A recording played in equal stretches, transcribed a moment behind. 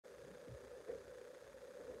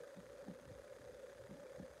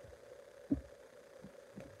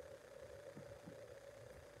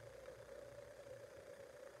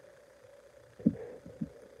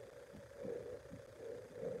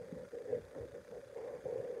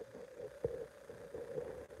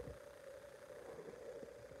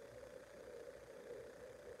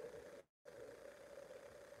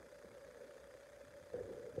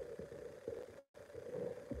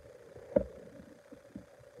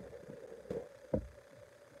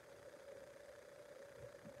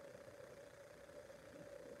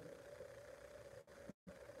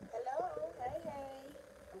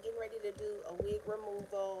do a wig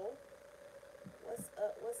removal. What's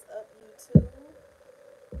up, YouTube?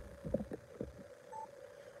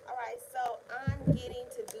 Alright, so I'm getting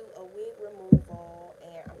to do a wig removal,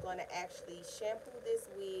 and I'm going to actually shampoo this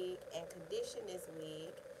wig and condition this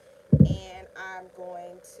wig, and I'm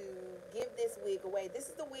going to give this wig away. This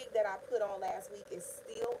is the wig that I put on last week. It's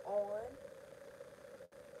still on.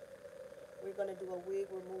 We're going to do a wig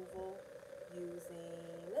removal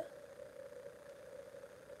using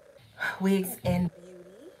Wigs and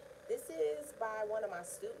Beauty. This is by one of my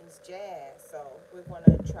students, Jazz. So we're going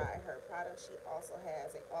to try her product. She also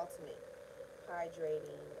has an ultimate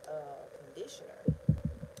hydrating conditioner.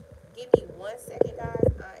 Give me 1 second, guys.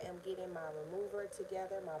 I am getting my remover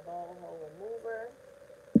together, my ball hole remover.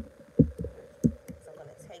 So I'm going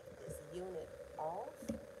to take this unit off.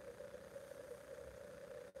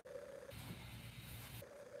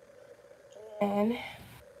 And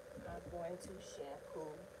I'm going to shampoo.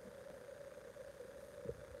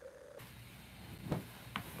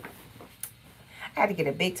 I had to get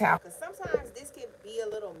a big towel because sometimes this can be a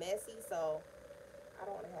little messy, so I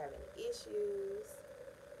don't want to have any issues.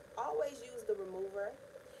 Always use the remover.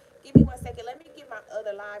 Give me 1 second. Let me get my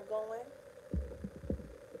other live going.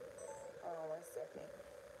 Hold on 1 second.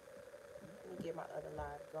 Let me get my other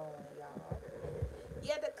live going, y'all.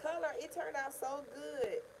 Yeah, the color, it turned out so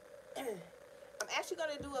good. I'm actually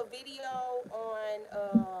going to do a video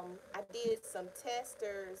on, I did some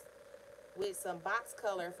testers with some box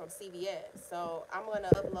color from CVS. So I'm going to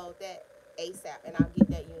upload that ASAP, and I'll get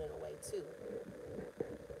that unit away too.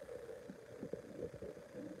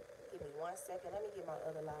 Give me 1 second. Let me get my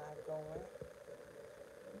other live going.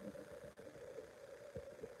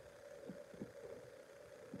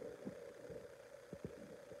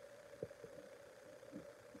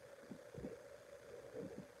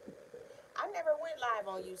 I never went live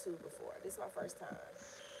on YouTube before. This is my first time.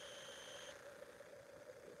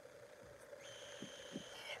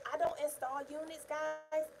 I don't install units,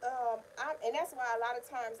 guys. And that's why a lot of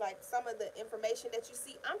times, like some of the information that you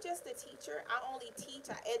see, I'm just a teacher. I only teach.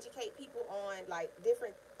 I educate people on like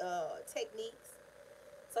different techniques.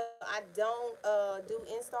 So I don't do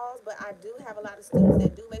installs, but I do have a lot of students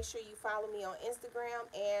that do. Make sure you follow me on Instagram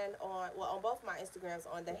and on both my Instagrams,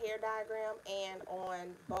 on the hair diagram and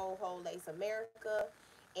on Bow Hole Lace America.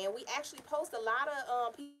 And we actually post a lot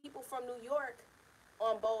of people from New York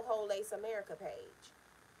on Bow Hole Lace America page.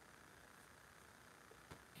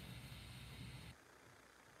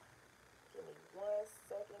 Give me 1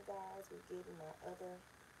 second, guys. We're getting my other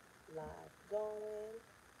live going.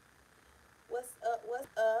 What's up? What's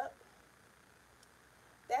up?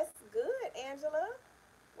 That's good, Angela.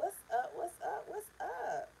 What's up? What's up? What's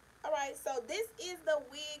up? All right, so this is the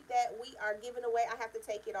wig that we are giving away. I have to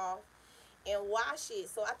take it off and wash it.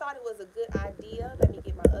 So I thought it was a good idea. Let me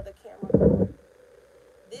get my other camera going.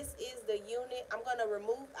 This is the unit. I'm going to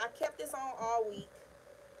remove, I kept this on all week.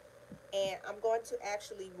 And I'm going to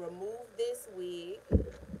actually remove this wig.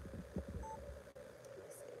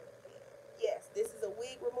 Yes, this is a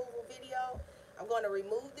wig removal video. I'm going to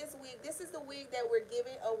remove this wig. This is the wig that we're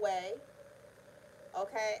giving away.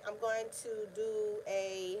 Okay, I'm going to do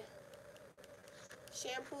a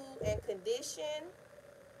shampoo and condition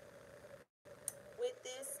with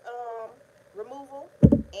this removal,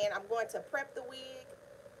 and I'm going to prep the wig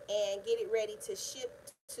and get it ready to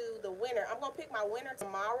ship to the winner. I'm going to pick my winner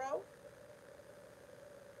tomorrow.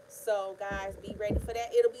 So guys, be ready for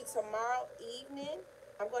that. It'll be tomorrow evening.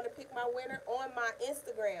 I'm going to pick my winner on my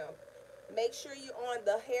Instagram. Make sure you're on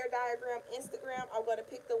the hair diagram Instagram. I'm going to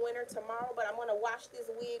pick the winner tomorrow, but I'm going to wash this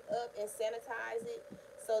wig up and sanitize it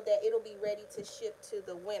so that it'll be ready to ship to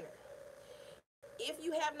the winner. If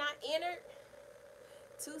you have not entered,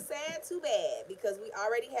 too sad, too bad, because we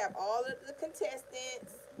already have all of the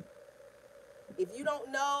contestants. If you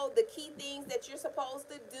don't know the key things that you're supposed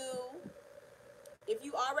to do, if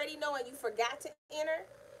you already know and you forgot to enter,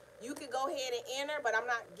 you can go ahead and enter, but I'm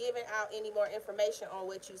not giving out any more information on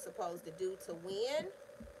what you're supposed to do to win.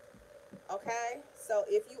 Okay, so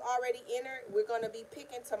if you already entered, we're going to be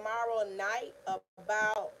picking tomorrow night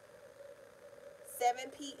about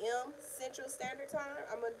 7 p.m. Central Standard Time.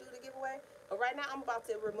 I'm going to do the giveaway. But right now, I'm about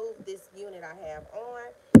to remove this unit I have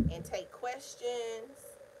on and take questions.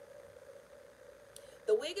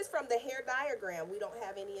 The wig is from the hair diagram. We don't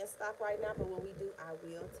have any in stock right now, but when we do, I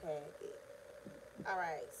will tag it. All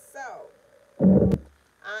right, so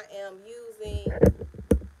I am using, I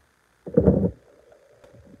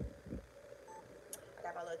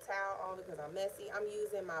got my little towel on because I'm messy. I'm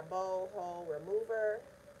using my bowl hole remover.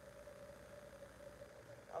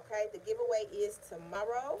 Okay, the giveaway is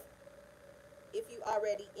tomorrow. If you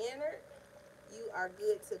already entered, you are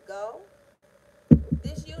good to go.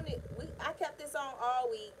 This unit, I kept this on all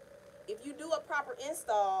week. If you do a proper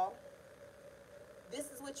install,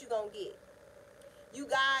 this is what you're going to get. You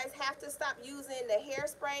guys have to stop using the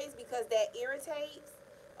hairsprays because that irritates.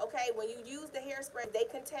 Okay, when you use the hairspray, they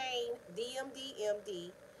contain DMD,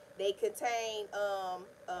 MD. They contain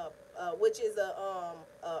which is a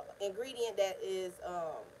ingredient that is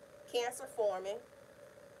cancer forming.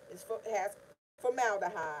 It has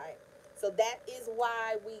formaldehyde. So that is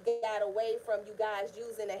why we got away from you guys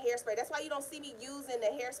using the hairspray. That's why you don't see me using the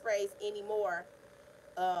hairsprays anymore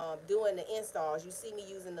doing the installs. You see me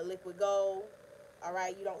using the liquid gold. All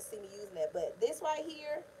right, you don't see me using that. But this right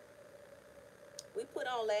here, we put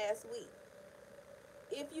on last week.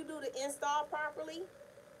 If you do the install properly,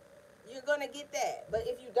 you're going to get that. But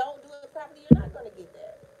if you don't do it properly, you're not going to get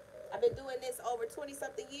that. I've been doing this over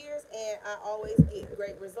 20-something years, and I always get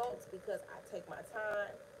great results because I take my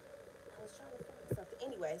time. I was trying to find something.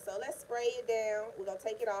 Anyway, so let's spray it down. We're going to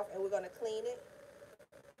take it off, and we're going to clean it.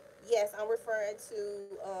 Yes, I'm referring to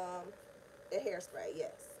the hairspray,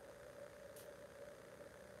 yes.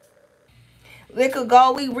 Liquid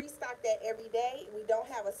Gold, we restock that every day. We don't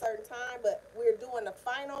have a certain time, but we're doing the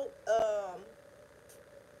final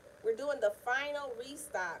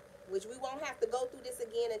restock, which we won't have to go through this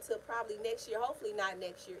again until probably next year. Hopefully not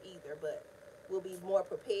next year either, but we'll be more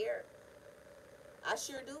prepared. I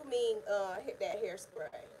sure do mean hit that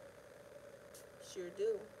hairspray. Sure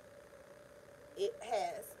do. It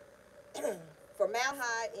has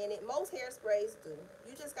formaldehyde in it. Most hairsprays do.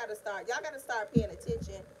 You just got to start. Y'all got to start paying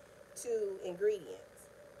attention to ingredients.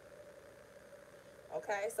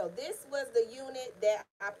 Okay, so this was the unit that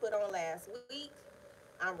I put on last week.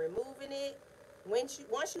 I'm removing it. Once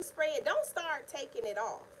you spray it, don't start taking it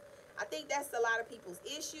off. I think that's a lot of people's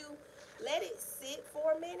issue. Let it sit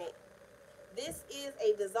for a minute. This is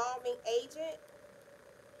a dissolving agent.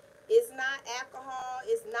 It's not alcohol.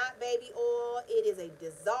 It's not baby oil. It is a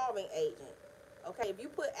dissolving agent. Okay, if you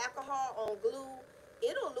put alcohol on glue,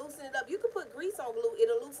 it'll loosen it up. You can put grease on glue,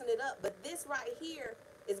 it'll loosen it up. But this right here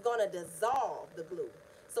is going to dissolve the glue.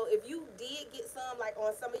 So if you did get some like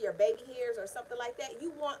on some of your baby hairs or something like that,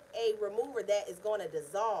 you want a remover that is going to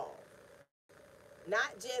dissolve.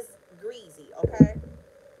 Not just greasy, okay?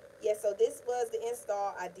 Yeah, so this was the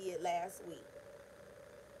install I did last week.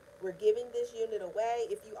 We're giving this unit away.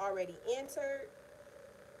 If you already entered,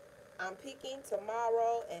 I'm picking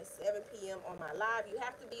tomorrow at 7 p.m. on my live. You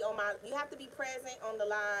have to be present on the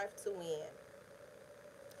live to win.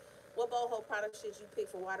 What boho product should you pick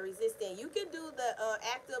for water resistant? You can do the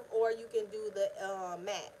active or you can do the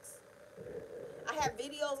max. I have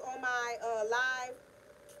videos on my live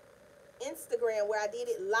Instagram where I did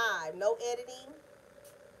it live, no editing.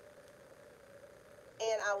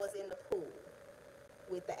 And I was in the pool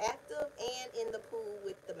with the active and in the pool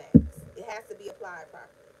with the max. It has to be applied properly.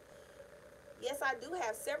 Yes, I do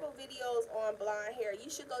have several videos on blonde hair. You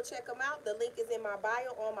should go check them out. The link is in my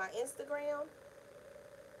bio on my Instagram.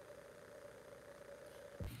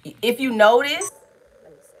 If you notice,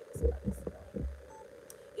 let me say this about this.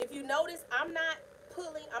 If you notice, I'm not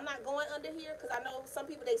going under here because I know some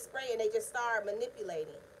people, they spray and they just start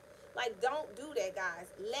manipulating. Like, don't do that, guys.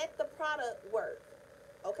 Let the product work.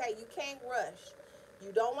 Okay, you can't rush.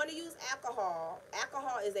 You don't want to use alcohol.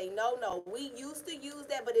 Alcohol is a no-no. We used to use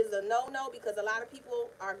that, but it's a no-no because a lot of people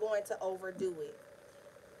are going to overdo it.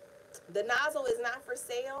 The nozzle is not for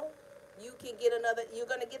sale. You can get another. You're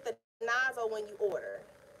going to get the nozzle when you order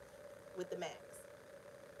with the max.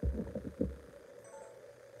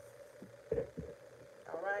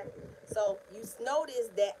 All right. So you notice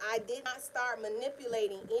that I did not start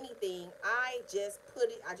manipulating anything. I just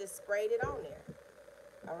sprayed it on there.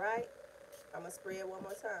 All right. I'm going to spray it one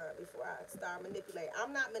more time before I start manipulating.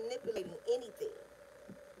 I'm not manipulating anything.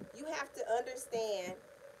 You have to understand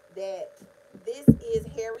that this is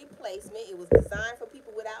hair replacement. It was designed for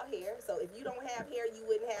people without hair. So if you don't have hair, you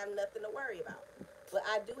wouldn't have nothing to worry about. But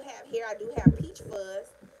I do have hair. I do have peach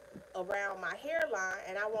fuzz around my hairline,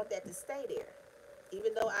 and I want that to stay there.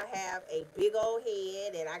 Even though I have a big old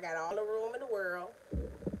head and I got all the room in the world,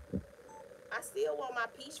 I still want my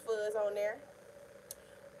peach fuzz on there.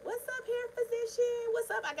 What's up, hair physician? What's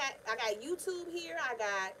up? I got YouTube here. I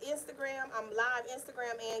got Instagram. I'm live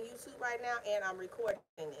Instagram and YouTube right now, and I'm recording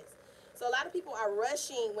this. So a lot of people are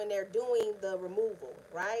rushing when they're doing the removal,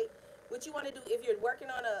 right? What you want to do, if you're working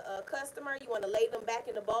on a customer, you want to lay them back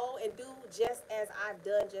in the bowl and do just as I've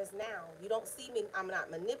done just now. You don't see me. I'm not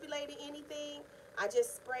manipulating anything. I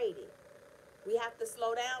just sprayed it. We have to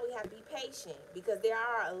slow down. We have to be patient because there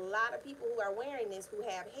are a lot of people who are wearing this who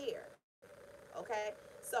have hair. Okay?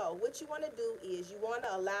 So what you want to do is you want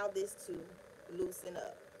to allow this to loosen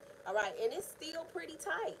up. All right, and it's still pretty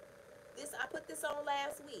tight. I put this on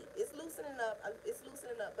last week. It's loosening up. It's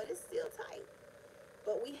loosening up, but it's still tight.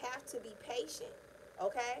 But we have to be patient,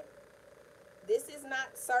 okay? This is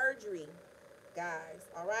not surgery, guys,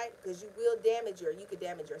 all right? Because you could damage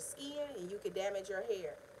your skin and you could damage your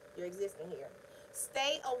hair, your existing hair.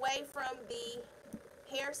 Stay away from the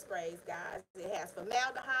hairsprays, guys. It has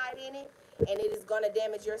formaldehyde in it, and it is going to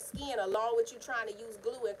damage your skin along with you trying to use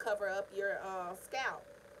glue and cover up your scalp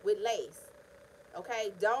with lace.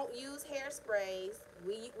 Okay, don't use hairsprays.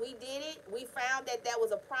 We did it. We found that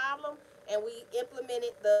was a problem, and we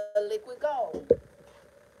implemented the liquid gold.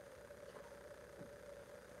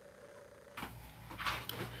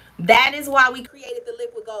 That is why we created the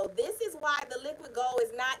liquid gold. This is why the liquid gold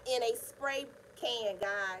is not in a spray can,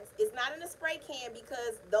 guys. It's not in a spray can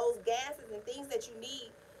because those gases and things that you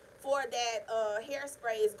need for that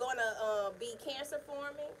hairspray is going to be cancer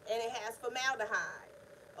forming, and it has formaldehyde.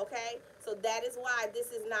 Okay, so that is why this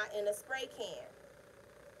is not in a spray can.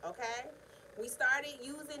 Okay, we started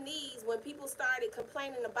using these when people started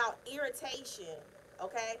complaining about irritation.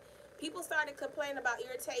 Okay, people started complaining about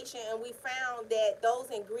irritation, and we found that those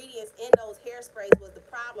ingredients in those hairsprays was the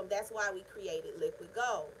problem. That's why we created liquid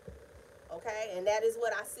gold. Okay, and that is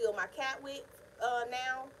what I seal my cat with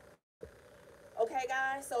now. Okay,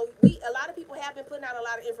 guys, so a lot of people have been putting out a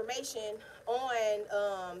lot of information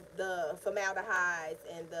on the formaldehydes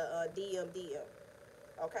and the DMDM.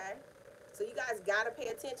 Okay, so you guys got to pay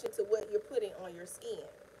attention to what you're putting on your skin.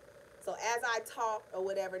 So as I talk or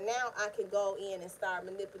whatever, now I can go in and start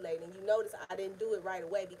manipulating. You notice I didn't do it right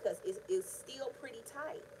away because it's still pretty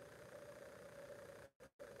tight.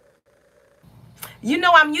 You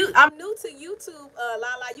know, I'm new to YouTube,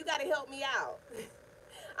 Lala. You got to help me out.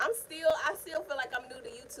 I still feel like I'm new to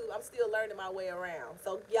YouTube. I'm still learning my way around.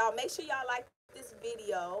 So y'all make sure y'all like this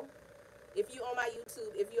video. If you on my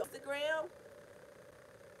YouTube, if you on Instagram,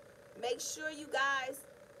 make sure you guys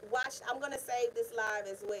watch. I'm gonna save this live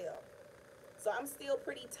as well. So I'm still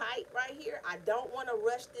pretty tight right here. I don't want to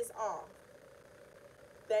rush this off.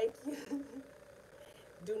 Thank you.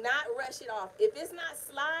 Do not rush it off. If it's not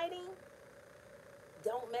sliding,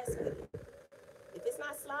 don't mess with it. If it's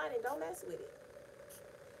not sliding, don't mess with it.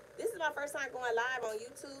 This is my first time going live on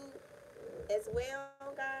YouTube as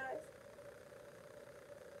well, guys.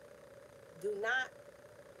 Do not,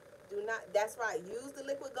 that's right. Use the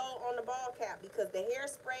liquid gold on the ball cap because the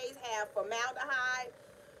hairsprays have formaldehyde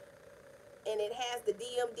and it has the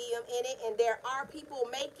DMDM in it. And there are people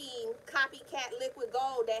making copycat liquid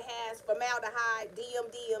gold that has formaldehyde,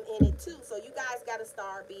 DMDM in it too. So you guys got to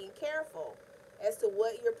start being careful as to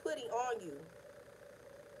what you're putting on you.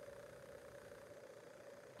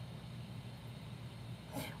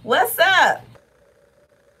 What's up?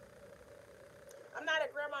 I'm not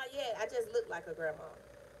a grandma yet. I just look like a grandma.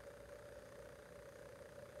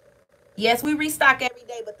 Yes, we restock every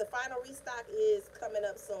day, but the final restock is coming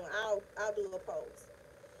up soon. I'll do a post.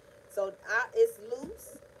 So it's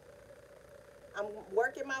loose. I'm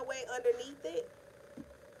working my way underneath it.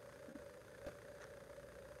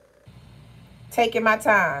 Taking my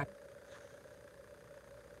time.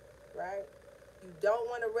 Right? You don't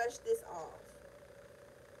want to rush this off.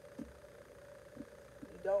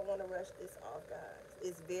 You don't want to rush this off, guys.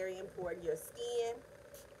 It's very important. Your skin,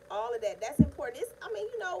 all of that. That's important. I mean,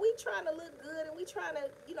 we trying to look good and we trying to,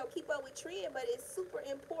 keep up with trend, but it's super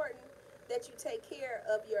important that you take care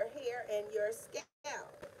of your hair and your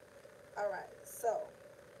scalp. All right, so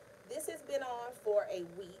this has been on for a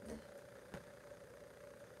week.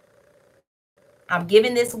 I'm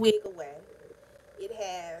giving this wig away. It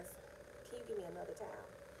has, can you give me another towel?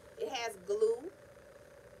 It has glue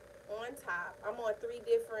on top. I'm on 3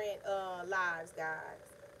 different lives, guys.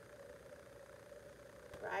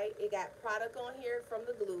 Right? It got product on here from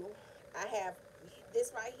the glue. I have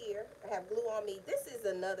this right here. I have glue on me. This is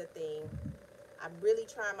another thing. I'm really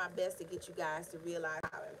trying my best to get you guys to realize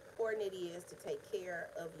how important it is to take care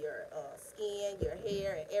of your skin, your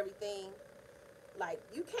hair, and everything. Like,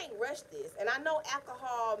 you can't rush this. And I know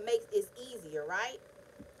alcohol makes it easier, right?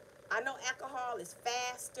 I know alcohol is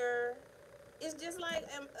faster. It's just like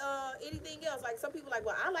anything else. Like, some people are like,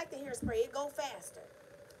 well, I like the hairspray. It go faster.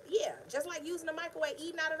 Yeah, just like using the microwave,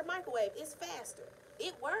 eating out of the microwave, it's faster.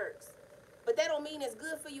 It works. But that don't mean it's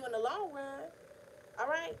good for you in the long run. All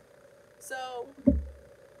right? So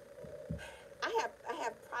I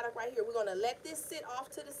have product right here. We're going to let this sit off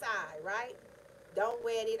to the side, right? Don't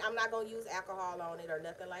wet it. I'm not going to use alcohol on it or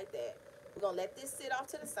nothing like that. We're going to let this sit off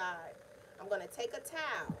to the side. I'm going to take a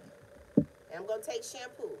towel and I'm going to take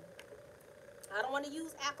shampoo. I don't want to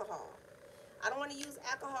use alcohol. I don't want to use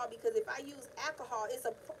alcohol because if I use alcohol,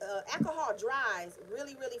 alcohol dries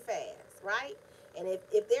really, really fast, right? And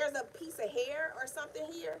if there's a piece of hair or something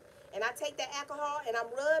here, and I take that alcohol and I'm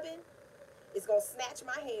rubbing, it's gonna snatch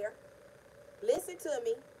my hair. Listen to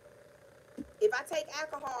me. If I take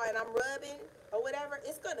alcohol and I'm rubbing or whatever,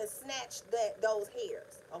 it's gonna snatch those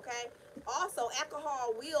hairs. Okay. Also,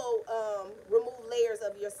 alcohol will remove layers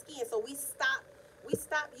of your skin. So we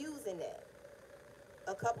stopped using that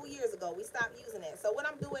a couple years ago. We stopped using that. So what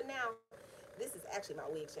I'm doing now, this is actually my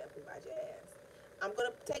wig shampoo by Jazz. I'm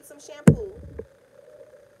gonna take some shampoo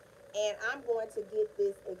and I'm going to get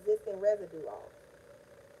this existing residue off.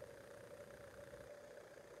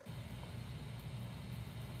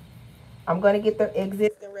 I'm going to get the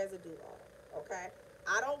existing residue off. Okay.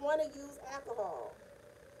 I don't want to use alcohol.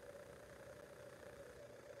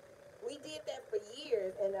 We did that for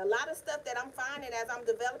years, and a lot of stuff that I'm finding as I'm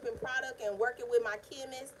developing product and working with my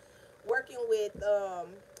chemists, working with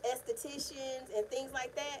estheticians and things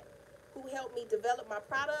like that, who helped me develop my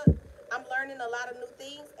product. I'm learning a lot of new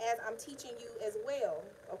things as I'm teaching you as well.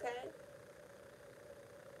 Okay.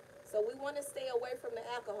 So we want to stay away from the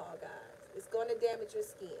alcohol, guys. It's going to damage your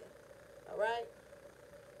skin. All right.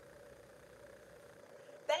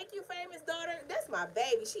 Thank you, famous daughter. That's my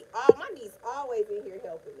baby. My niece always in here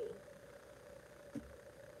helping me.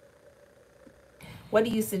 What do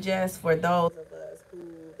you suggest for those of us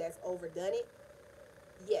who that's overdone it?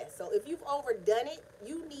 Yes. So if you've overdone it,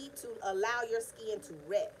 you need to allow your skin to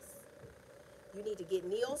rest. You need to get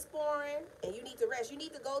Neosporin and you need to rest. You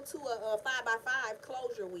need to go to a 5x5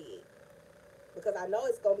 closure wig because I know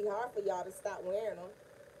it's gonna be hard for y'all to stop wearing them.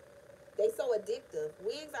 They so addictive.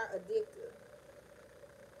 Wigs are addictive.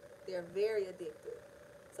 They're very addictive.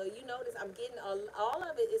 So you notice I'm getting all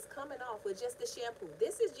of it is coming off with just the shampoo.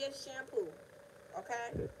 This is just shampoo.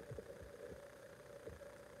 Okay?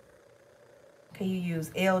 Can you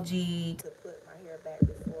use LG to put my hair back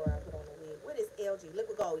before I put on the wig? What is LG?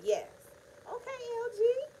 Liquid gold. Yes. Okay, LG.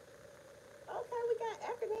 Okay, we got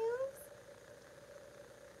acronyms.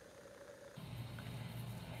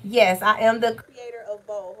 Yes, I am the creator of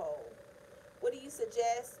Boho. What do you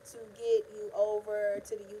suggest to get you over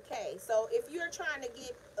to the UK? So if you're trying to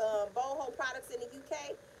get Boho products in the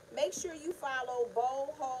UK, make sure you follow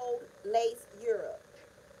Boho Lace Europe.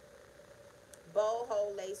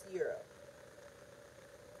 Boho Lace Europe.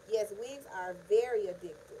 Yes, wigs are very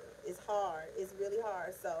addictive. It's hard. It's really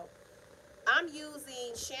hard. So I'm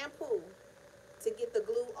using shampoo to get the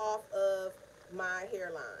glue off of my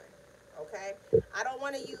hairline. Okay? I don't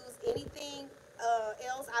want to use anything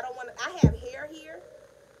else. I don't want to. I have hair here.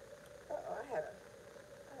 Uh-oh, I had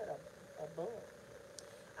a bump.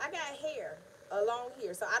 I got hair along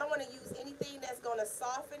here, so I don't want to use anything that's going to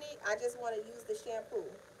soften it. I just want to use the shampoo.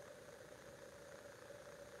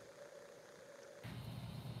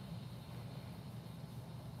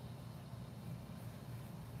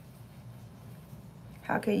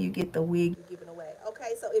 How can you get the wig you're giving away?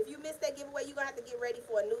 Okay, so if you missed that giveaway, you're going to have to get ready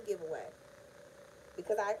for a new giveaway.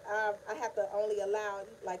 Because I have to only allow,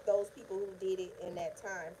 like, those people who did it in that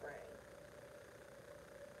time frame.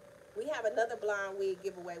 We have another blonde wig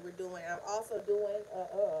giveaway we're doing. I'm also doing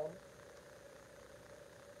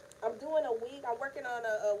I'm doing a wig. I'm working on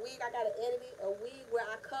a wig. I got to edit it. A wig where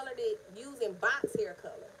I colored it using box hair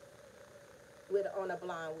color on a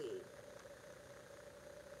blonde wig.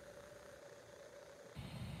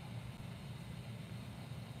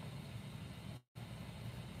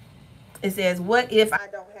 It says, what if I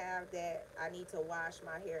don't have that? I need to wash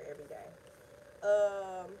my hair every day.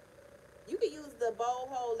 You can use the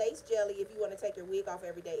Boho lace jelly if you want to take your wig off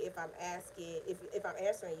every day. If I'm asking, if I'm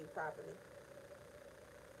answering you properly.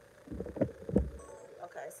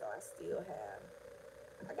 Okay, so I still have.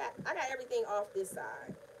 I got everything off this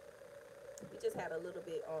side. We just had a little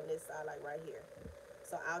bit on this side, like right here.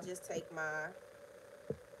 So I'll just take my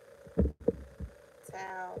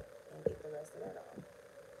towel and get the rest of that off.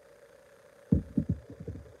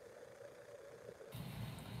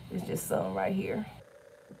 It's just some right here.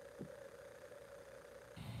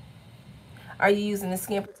 Are you using the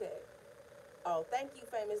Skin Protect? Oh, thank you,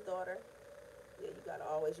 famous daughter. Yeah, you gotta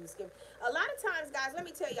always use skin. A lot of times, guys, let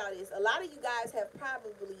me tell y'all this. A lot of you guys have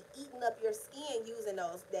probably eaten up your skin using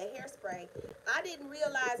that hairspray. I didn't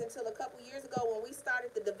realize until a couple years ago when we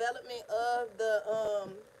started the development of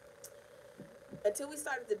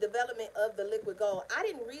the liquid gold. I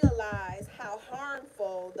didn't realize how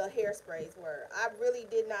harmful the hairsprays were. I really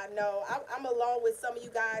did not know. I'm along with some of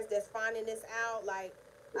you guys that's finding this out. Like,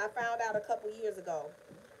 I found out a couple years ago.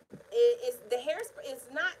 It's the hairspray. It's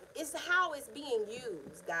not. It's how it's being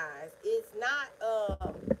used, guys. It's not.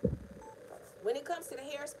 When it comes to the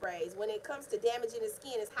hairsprays, when it comes to damaging the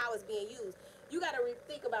skin, is how it's being used. You got to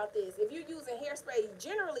think about this. If you're using hairspray,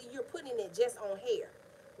 generally you're putting it just on hair,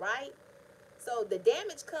 right? So the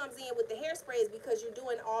damage comes in with the hairsprays because you're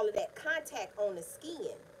doing all of that contact on the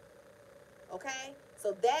skin. Okay?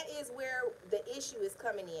 So that is where the issue is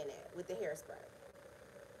coming in at with the hairspray.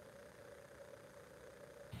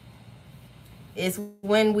 It's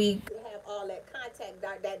when we have all that contact,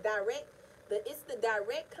 that direct, it's the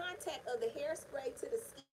direct contact of the hairspray to the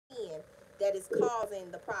skin that is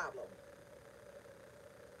causing the problem.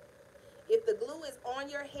 If the glue is on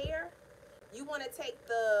your hair, you want to take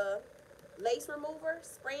the lace remover,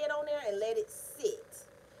 spray it on there, and let it sit.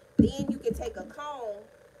 Then you can take a comb.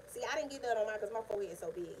 See, I didn't get that on mine because my forehead is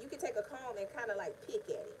so big. You can take a comb and kind of like pick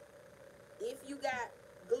at it. If you got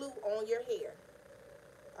glue on your hair,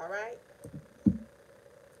 all right?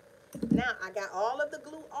 Now, I got all of the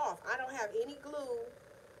glue off. I don't have any glue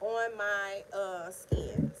on my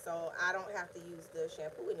skin, so I don't have to use the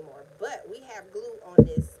shampoo anymore. But we have glue on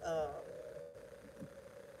this,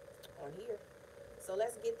 on here. So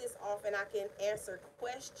let's get this off and I can answer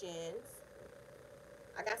questions.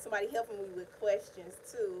 I got somebody helping me with questions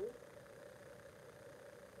too.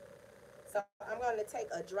 So I'm going to take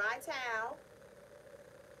a dry towel,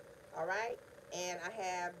 all right, and I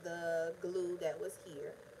have the glue that was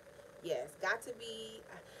here. Yes, got to be,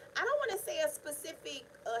 I don't want to say a specific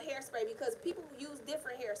hairspray because people use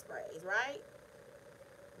different hairsprays, right?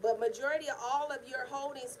 But majority of all of your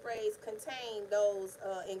holding sprays contain those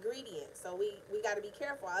ingredients. So we got to be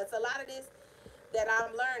careful. It's a lot of this that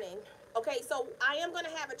I'm learning. Okay, so I am going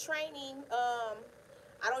to have a training.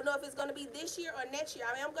 I don't know if it's going to be this year or next year.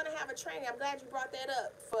 I am going to have a training. I'm glad you brought that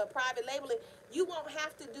up for private labeling. You won't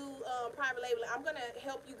have to do private labeling. I'm going to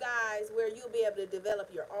help you guys where you'll be able to develop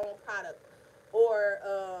your own product, or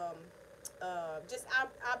just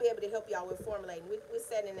I'll be able to help y'all with formulating. We're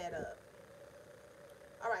setting that up.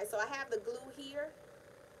 All right, so I have the glue here.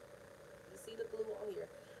 You see the glue on here.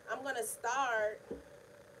 I'm going to start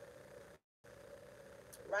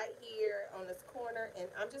right here on this corner, and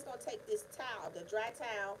I'm just going to take this towel, the dry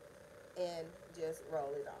towel, and just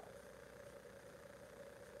roll it off.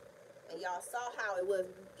 And y'all saw how it was.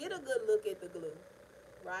 Get a good look at the glue,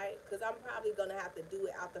 right? Because I'm probably going to have to do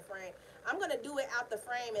it out the frame. I'm going to do it out the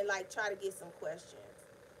frame and like try to get some questions.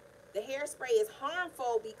 The hairspray is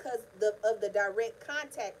harmful because of the direct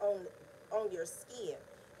contact on your skin.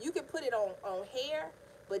 You can put it on hair,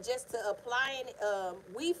 but just to apply it,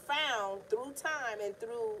 we found through time and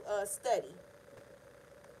through study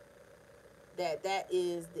that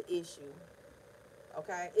is the issue.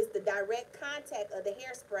 Okay, it's the direct contact of the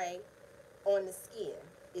hairspray on the skin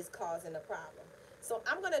is causing the problem. So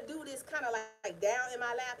I'm gonna do this kind of like down in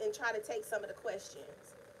my lap and try to take some of the questions.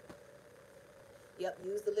 Yep,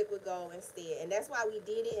 use the liquid gold instead. And that's why we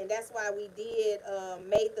did it, and that's why we did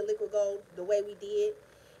made the liquid gold the way we did.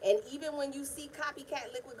 And even when you see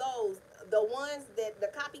copycat liquid golds, the ones that, the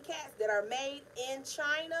copycats that are made in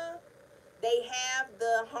China, they have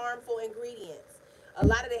the harmful ingredients. A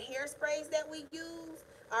lot of the hairsprays that we use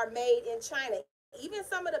are made in China. Even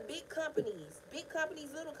some of the big companies,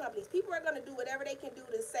 little companies, people are going to do whatever they can do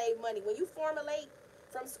to save money. When you formulate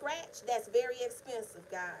from scratch, that's very expensive,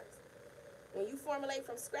 guys. When you formulate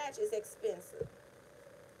from scratch, it's expensive.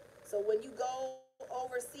 So when you go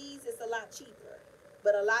overseas, it's a lot cheaper.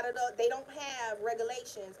 But a lot of they don't have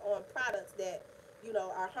regulations on products that, you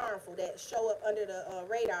know, are harmful, that show up under the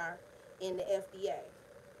radar in the FDA.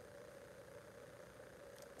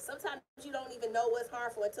 Sometimes you don't even know what's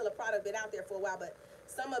harmful until a product been out there for a while. But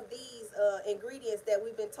some of these ingredients that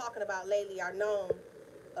we've been talking about lately are known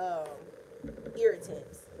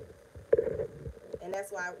irritants. And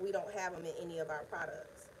that's why we don't have them in any of our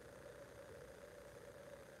products.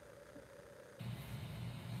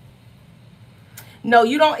 No,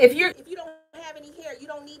 you don't. If you don't have any hair, you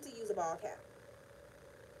don't need to use a ball cap.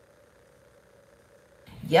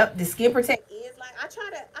 Yep, the skin protect is like I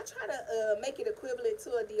try to make it equivalent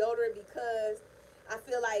to a deodorant because I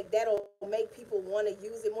feel like that'll make people want to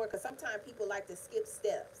use it more. Because sometimes people like to skip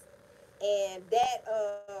steps, and that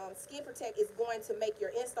skin protect is going to make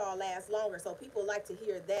your install last longer. So people like to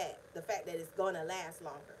hear that, the fact that it's gonna last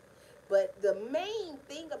longer. But the main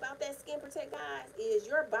thing about that skin protect, guys, is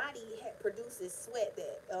your body produces sweat.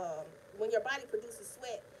 That when your body produces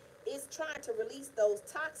sweat, it's trying to release those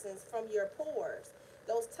toxins from your pores.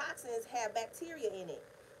 Those toxins have bacteria in it,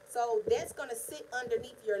 so that's gonna sit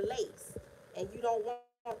underneath your lace, and you don't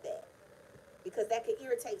want that, because that could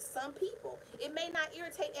irritate some people. It may not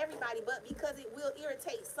irritate everybody, but because it will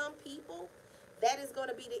irritate some people, that is going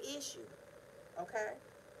to be the issue. Okay?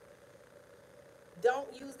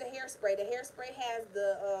 Don't use the hairspray. The hairspray has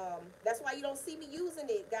the that's why you don't see me using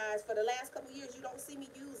it, guys. For the last couple years, you don't see me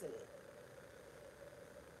using it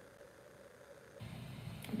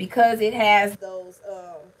because it has those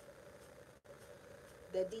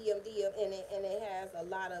the DMD in it, and it has a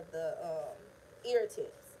lot of the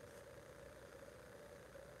irritants.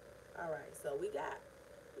 All right, so we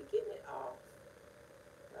getting it off.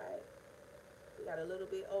 Right, we got a little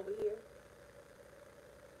bit over here.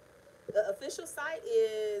 The official site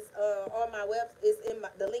is on my web. Is in my,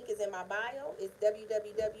 the link is in my bio. It's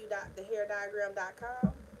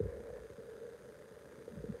www.thehairdiagram.com.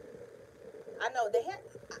 I know the hair.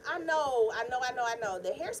 I know. The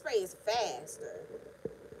hairspray is faster.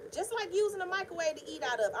 Just like using a microwave to eat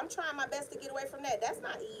out of. I'm trying my best to get away from that. That's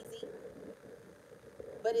not easy,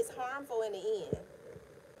 but it's harmful in the end.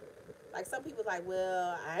 Like some people like,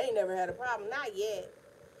 well, I ain't never had a problem. Not yet.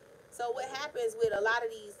 So what happens with a lot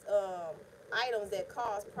of these items that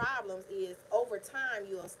cause problems is over time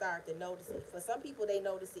you'll start to notice it. For some people, they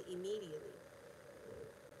notice it immediately.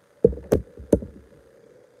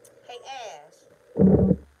 Hey Ash,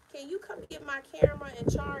 can you come get my camera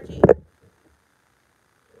and charge it?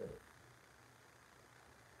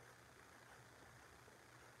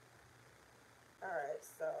 All right.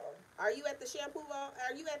 So, are you at the shampoo?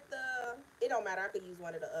 Are you at the? It don't matter. I could use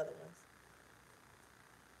one of the other ones.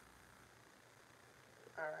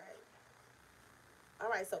 All right. All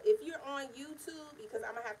right. So if you're on YouTube, because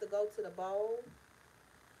I'm gonna have to go to the bowl.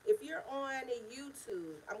 If you're on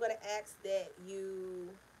YouTube, I'm gonna ask that you.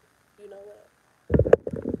 You know what?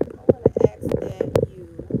 I'm gonna ask that you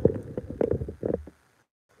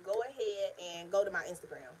go ahead and go to my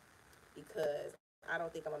Instagram because I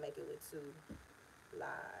don't think I'm gonna make it with two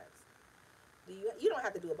lives. You don't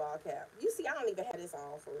have to do a ball cap. You see, I don't even have this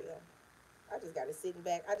on for real. I just got it sitting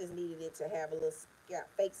back. I just needed it to have a little scalp,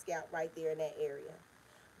 fake scalp right there in that area.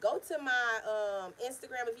 Go to my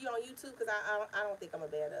Instagram if you're on YouTube because I don't think I'm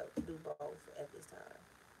gonna be able to do both at this time.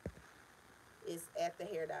 It's at the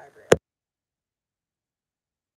hair diagram.